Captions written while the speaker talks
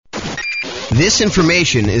This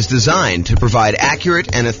information is designed to provide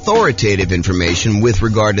accurate and authoritative information with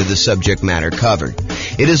regard to the subject matter covered.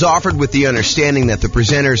 It is offered with the understanding that the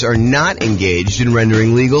presenters are not engaged in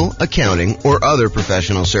rendering legal, accounting, or other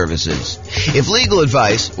professional services. If legal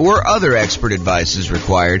advice or other expert advice is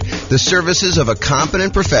required, the services of a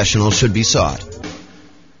competent professional should be sought.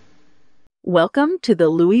 Welcome to the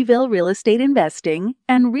Louisville Real Estate Investing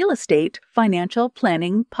and Real Estate Financial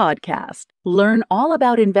Planning Podcast. Learn all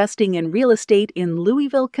about investing in real estate in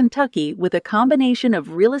Louisville, Kentucky with a combination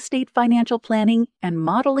of real estate financial planning and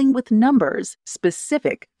modeling with numbers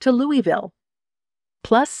specific to Louisville.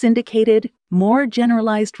 Plus syndicated, more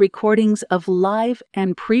generalized recordings of live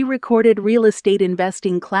and pre-recorded real estate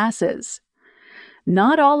investing classes.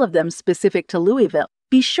 Not all of them specific to Louisville.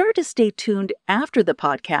 Be sure to stay tuned after the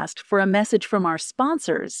podcast for a message from our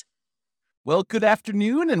sponsors. Well, good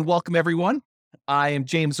afternoon and welcome everyone. I am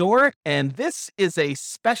James Orr, and this is a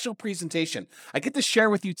special presentation. I get to share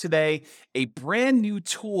with you today a brand new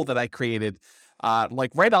tool that I created,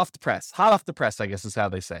 right off the press, hot off the press, I guess is how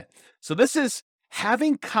they say it. So this is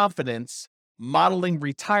having confidence modeling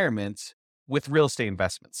retirement with real estate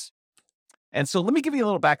investments. And so let me give you a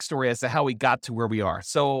little backstory as to how we got to where we are.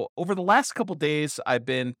 So over the last couple of days, I've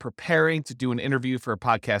been preparing to do an interview for a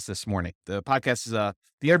podcast this morning. The podcast is, the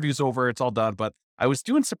interview's over, it's all done, but I was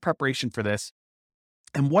doing some preparation for this.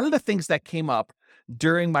 And one of the things that came up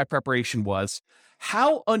during my preparation was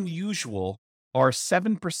how unusual are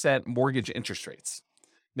 7% mortgage interest rates?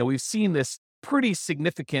 Now, we've seen this pretty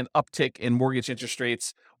significant uptick in mortgage interest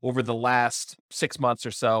rates over the last 6 months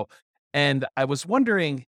or so. And I was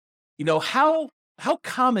wondering, how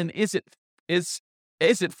common is it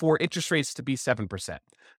for interest rates to be 7%?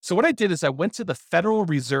 So what I did is I went to the Federal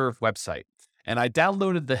Reserve website and I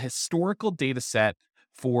downloaded the historical data set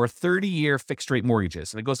for 30-year fixed rate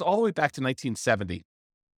mortgages. And it goes all the way back to 1970.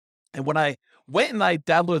 And when I went and I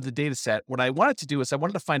downloaded the data set, what I wanted to do is I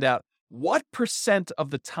wanted to find out what percent of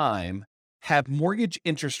the time have mortgage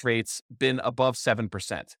interest rates been above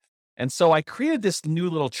 7%. And so I created this new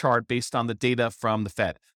little chart based on the data from the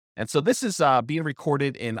Fed. And so this is being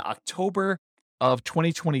recorded in October of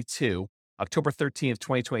 2022, October 13th,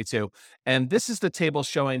 2022. And this is the table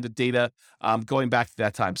showing the data going back to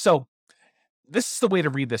that time. So this is the way to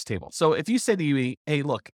read this table. So if you say to me, hey,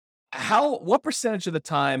 look, what percentage of the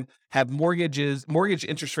time have mortgage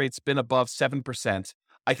interest rates been above 7%?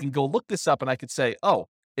 I can go look this up and I could say, oh,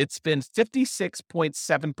 it's been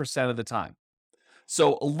 56.7% of the time.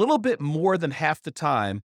 So a little bit more than half the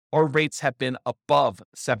time, our rates have been above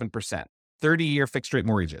 7%, 30-year fixed rate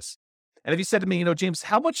mortgages. And if you said to me, James,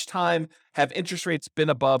 how much time have interest rates been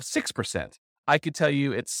above 6%? I could tell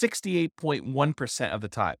you it's 68.1% of the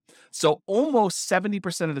time. So almost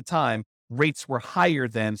 70% of the time, rates were higher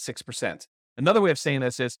than 6%. Another way of saying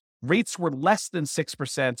this is rates were less than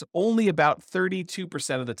 6%, only about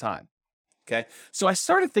 32% of the time. Okay. So I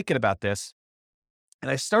started thinking about this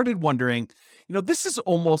and I started wondering, this is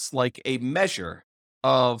almost like a measure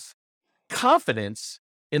of confidence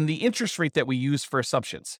in the interest rate that we use for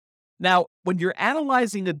assumptions. Now, when you're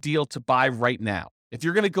analyzing a deal to buy right now, if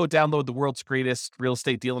you're going to go download the world's greatest real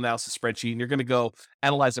estate deal analysis spreadsheet and you're going to go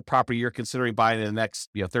analyze a property you're considering buying in the next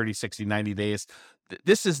 30, 60, 90 days,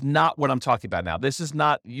 this is not what I'm talking about now. This is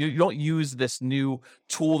not, you don't use this new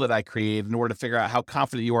tool that I created in order to figure out how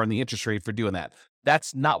confident you are in the interest rate for doing that.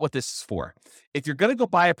 That's not what this is for. If you're going to go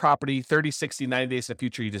buy a property 30, 60, 90 days in the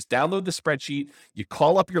future, you just download the spreadsheet, you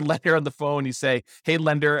call up your lender on the phone, you say, hey,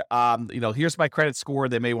 lender, here's my credit score.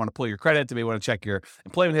 They may want to pull your credit. They may want to check your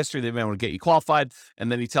employment history. They may want to get you qualified.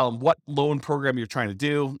 And then you tell them what loan program you're trying to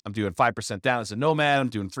do. I'm doing 5% down as a nomad. I'm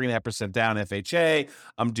doing 3.5% down FHA.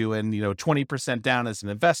 I'm doing, 20% down as an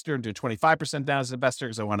investor. I'm doing 25% down as an investor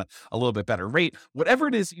because I want a little bit better rate. Whatever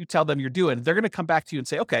it is you tell them you're doing, they're going to come back to you and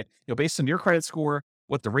say, okay, based on your credit score,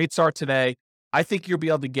 what the rates are today, I think you'll be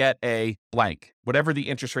able to get a blank, whatever the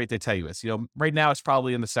interest rate they tell you is. Right now it's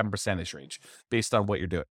probably in the 7% range based on what you're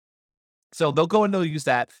doing. So they'll go and they'll use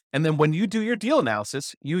that. And then when you do your deal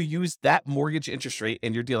analysis, you use that mortgage interest rate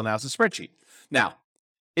in your deal analysis spreadsheet. Now,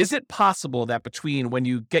 is it possible that between when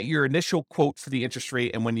you get your initial quote for the interest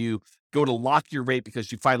rate and when you go to lock your rate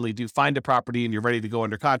because you finally do find a property and you're ready to go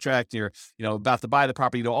under contract, you're about to buy the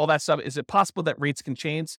property, all that stuff, is it possible that rates can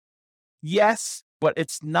change? Yes, but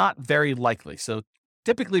it's not very likely. So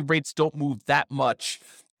typically rates don't move that much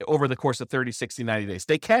over the course of 30, 60, 90 days.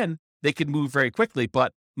 They could move very quickly,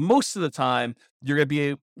 but most of the time you're going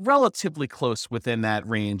to be relatively close within that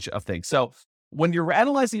range of things. So when you're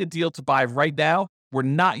analyzing a deal to buy right now, we're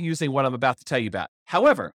not using what I'm about to tell you about.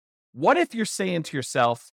 However, what if you're saying to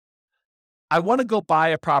yourself, I want to go buy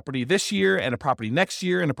a property this year and a property next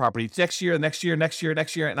year and a property next year, next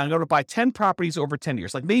year, and I'm going to buy 10 properties over 10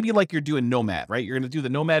 years. Like maybe like you're doing Nomad, right? You're going to do the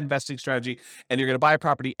Nomad investing strategy and you're going to buy a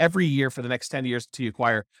property every year for the next 10 years to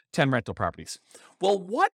acquire 10 rental properties. Well,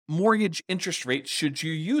 what mortgage interest rate should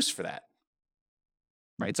you use for that?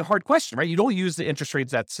 Right? It's a hard question, right? You don't use the interest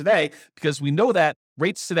rates that's today because we know that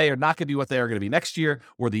rates today are not going to be what they are going to be next year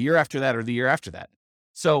or the year after that or the year after that.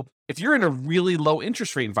 So if you're in a really low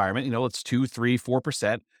interest rate environment, it's 2, 3,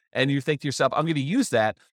 4%, and you think to yourself, I'm going to use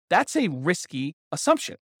that, that's a risky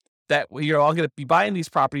assumption that, I'm going to be buying these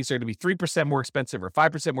properties. They're going to be 3% more expensive or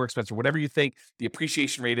 5% more expensive, whatever you think the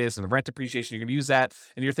appreciation rate is and the rent appreciation, you're going to use that.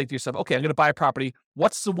 And you're thinking to yourself, okay, I'm going to buy a property.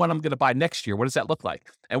 What's the one I'm going to buy next year? What does that look like?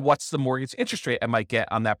 And what's the mortgage interest rate I might get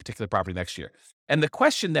on that particular property next year? And the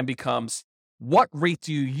question then becomes, what rate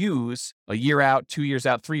do you use a year out, 2 years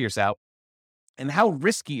out, 3 years out? And how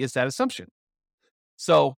risky is that assumption?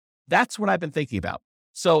 So that's what I've been thinking about.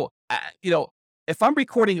 So, if I'm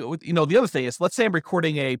recording, the other thing is, let's say I'm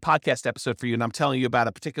recording a podcast episode for you and I'm telling you about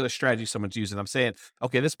a particular strategy someone's using. I'm saying,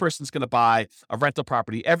 okay, this person's going to buy a rental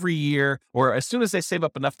property every year, or as soon as they save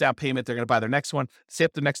up enough down payment, they're going to buy their next one. Save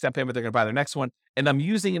up the next down payment, they're going to buy their next one. And I'm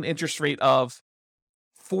using an interest rate of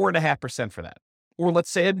 4.5% for that. Or let's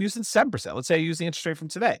say I'm using 7%. Let's say I'm using the interest rate from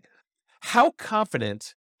today. How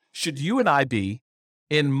confident should you and I be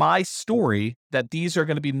in my story that these are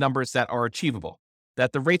going to be numbers that are achievable,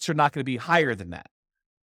 that the rates are not going to be higher than that?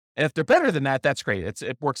 And if they're better than that, that's great.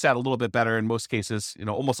 It works out a little bit better in most cases,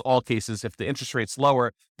 almost all cases. If the interest rate's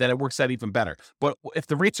lower, then it works out even better. But if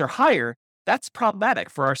the rates are higher, that's problematic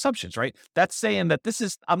for our assumptions, right? That's saying that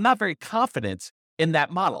I'm not very confident in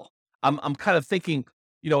that model. I'm kind of thinking,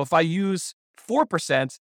 if I use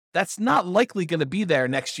 4%, that's not likely going to be there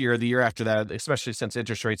next year or the year after that, especially since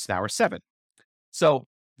interest rates now are 7. So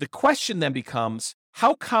the question then becomes,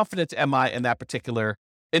 how confident am I in that particular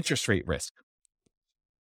interest rate risk?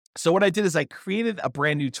 So what I did is I created a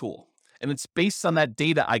brand new tool, and it's based on that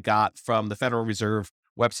data I got from the Federal Reserve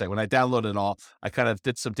website. When I downloaded it all, I kind of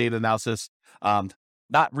did some data analysis,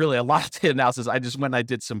 not really a lot of data analysis. I just went and I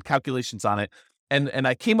did some calculations on it. And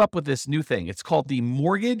I came up with this new thing. It's called the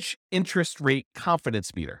Mortgage Interest Rate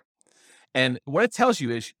Confidence Meter. And what it tells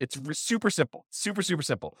you is it's super simple, super, super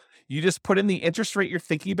simple. You just put in the interest rate you're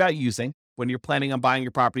thinking about using when you're planning on buying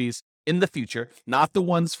your properties in the future, not the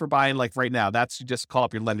ones for buying like right now. That's, you just call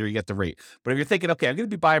up your lender, you get the rate. But if you're thinking, okay, I'm going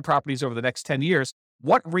to be buying properties over the next 10 years,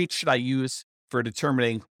 what rate should I use for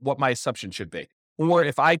determining what my assumption should be? Or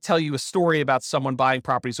if I tell you a story about someone buying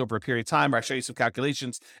properties over a period of time, or I show you some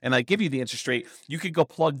calculations and I give you the interest rate, you could go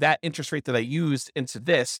plug that interest rate that I used into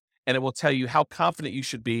this, and it will tell you how confident you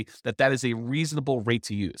should be that that is a reasonable rate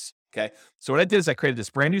to use. Okay. So what I did is I created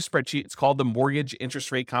this brand new spreadsheet. It's called the Mortgage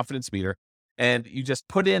Interest Rate Confidence Meter. And you just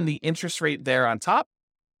put in the interest rate there on top,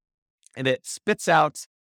 and it spits out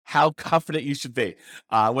how confident you should be,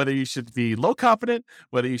 whether you should be low confident,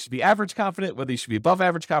 whether you should be average confident, whether you should be above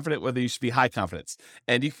average confident, whether you should be high confidence.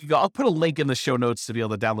 And you can go, I'll put a link in the show notes to be able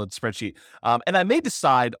to download the spreadsheet. And I may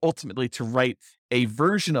decide ultimately to write a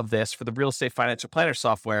version of this for the Real Estate Financial Planner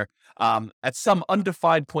software at some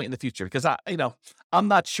undefined point in the future, because I'm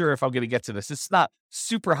not sure if I'm going to get to this. It's not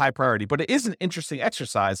super high priority, but it is an interesting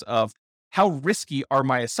exercise of how risky are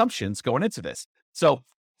my assumptions going into this. So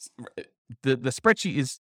the spreadsheet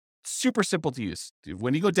is super simple to use.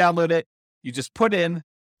 When you go download it, you just put in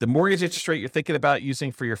the mortgage interest rate you're thinking about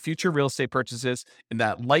using for your future real estate purchases in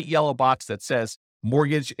that light yellow box that says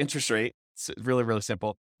mortgage interest rate. It's really, really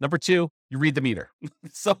simple. Number 2, you read the meter.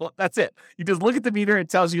 So that's it. You just look at the meter. It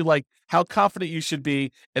tells you like how confident you should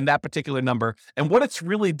be in that particular number. And what it's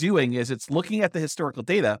really doing is it's looking at the historical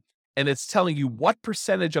data and it's telling you what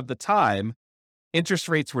percentage of the time interest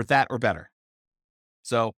rates were that or better.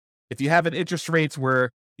 So if you have an interest rates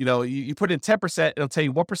where you put in 10%, it'll tell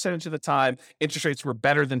you what percentage of the time interest rates were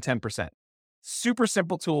better than 10%. Super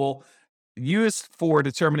simple tool used for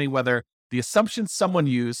determining whether the assumptions someone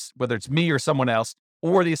used, whether it's me or someone else,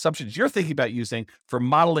 or the assumptions you're thinking about using for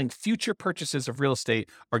modeling future purchases of real estate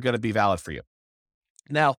are going to be valid for you.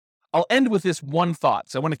 Now, I'll end with this one thought.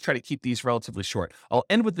 So I want to try to keep these relatively short. I'll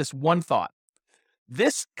end with this one thought.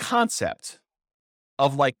 This concept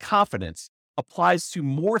of like confidence applies to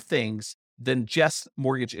more things than just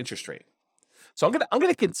mortgage interest rate. So I'm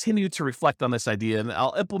going to continue to reflect on this idea, and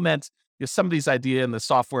I'll implement some of these ideas in the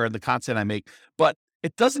software and the content I make. But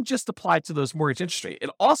it doesn't just apply to those mortgage interest rate. It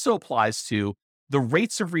also applies to the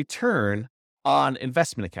rates of return on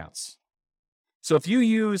investment accounts. So if you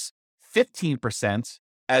use 15%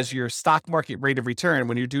 as your stock market rate of return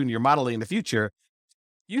when you're doing your modeling in the future,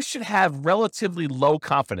 you should have relatively low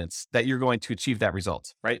confidence that you're going to achieve that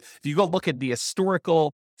result, right? If you go look at the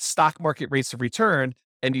historical stock market rates of return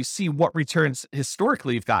and you see what returns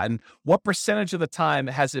historically you've gotten, what percentage of the time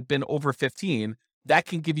has it been over 15? That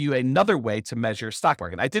can give you another way to measure stock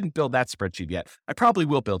market. I didn't build that spreadsheet yet. I probably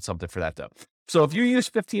will build something for that though. So if you use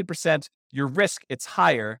 15%, your risk, it's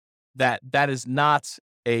higher. That is not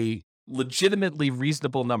a legitimately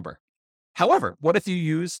reasonable number. However, what if you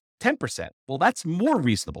use 10%? Well, that's more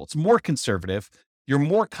reasonable. It's more conservative. You're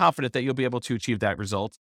more confident that you'll be able to achieve that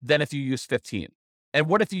result than if you use 15. And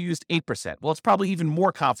what if you used 8%? Well, it's probably even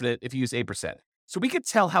more confident if you use 8%. So we could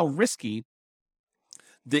tell how risky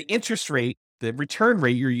the interest rate, the return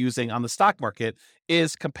rate you're using on the stock market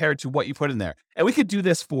is compared to what you put in there. And we could do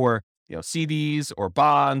this for CDs or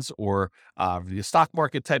bonds or the stock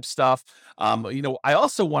market type stuff. I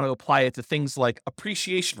also want to apply it to things like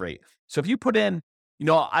appreciation rate. So if you put in,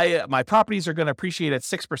 my properties are going to appreciate at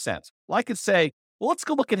 6%. Well, I could say, well, let's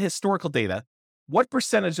go look at historical data. What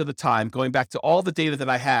percentage of the time, going back to all the data that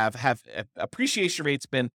I have appreciation rates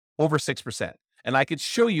been over 6%? And I could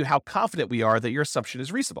show you how confident we are that your assumption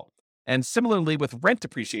is reasonable. And similarly with rent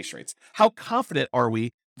appreciation rates, how confident are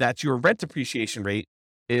we that your rent appreciation rate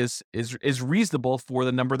is reasonable for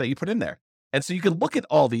the number that you put in there? And so you can look at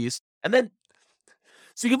all these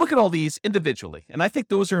individually. And I think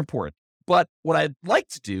those are important. But what I'd like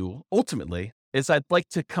to do ultimately is I'd like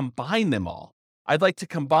to combine them all. I'd like to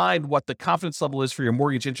combine what the confidence level is for your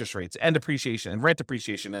mortgage interest rates and appreciation and rent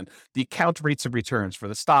appreciation and the account rates of returns for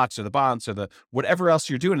the stocks or the bonds or the whatever else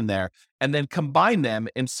you're doing in there, and then combine them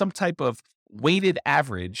in some type of weighted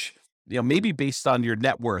average, maybe based on your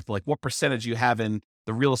net worth, like what percentage you have in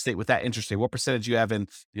the real estate with that interest rate, what percentage you have in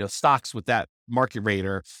stocks with that market rate,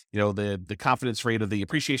 or the confidence rate or the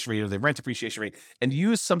appreciation rate or the rent appreciation rate, and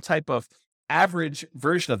use some type of average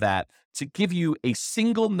version of that to give you a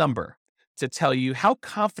single number to tell you how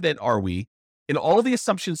confident are we in all the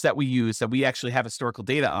assumptions that we use that we actually have historical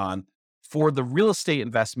data on for the real estate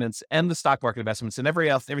investments and the stock market investments and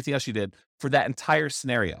everything else you did for that entire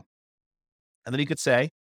scenario. And then you could say,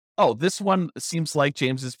 oh, this one seems like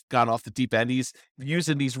James has gone off the deep end. He's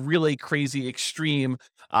using these really crazy, extreme,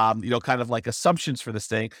 kind of like assumptions for this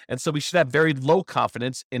thing. And so we should have very low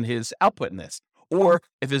confidence in his output in this. Or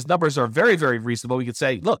if his numbers are very, very reasonable, we could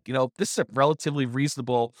say, look, this is a relatively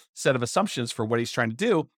reasonable set of assumptions for what he's trying to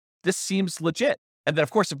do. This seems legit. And then,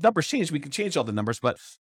 of course, if numbers change, we can change all the numbers. But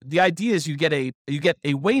the idea is you get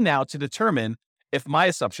a way now to determine if my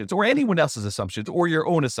assumptions or anyone else's assumptions or your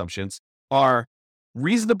own assumptions are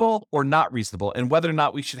reasonable or not reasonable, and whether or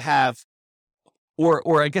not we should have,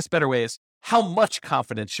 or I guess better way is, how much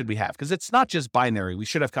confidence should we have? Because it's not just binary. We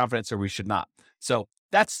should have confidence or we should not. So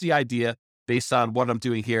that's the idea based on what I'm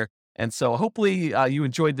doing here. And so hopefully you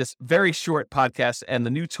enjoyed this very short podcast and the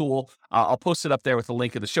new tool. I'll post it up there with a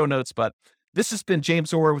link in the show notes. But this has been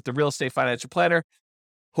James Orr with the Real Estate Financial Planner.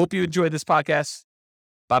 Hope you enjoyed this podcast.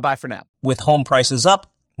 Bye-bye for now. With home prices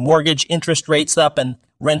up, mortgage interest rates up, and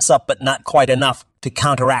rents up but not quite enough to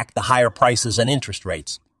counteract the higher prices and interest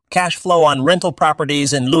rates, cash flow on rental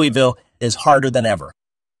properties in Louisville is harder than ever.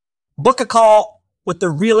 Book a call with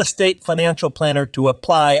the Real Estate Financial Planner to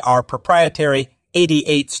apply our proprietary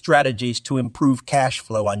 88 strategies to improve cash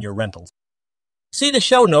flow on your rentals. See the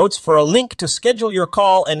show notes for a link to schedule your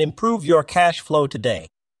call and improve your cash flow today.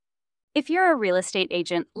 If you're a real estate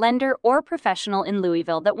agent, lender, or professional in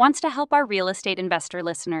Louisville that wants to help our real estate investor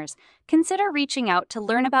listeners, consider reaching out to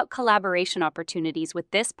learn about collaboration opportunities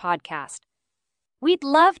with this podcast. We'd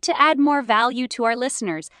love to add more value to our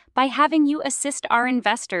listeners by having you assist our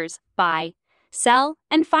investors buy, sell,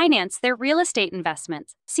 and finance their real estate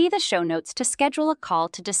investments. See the show notes to schedule a call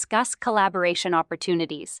to discuss collaboration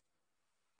opportunities.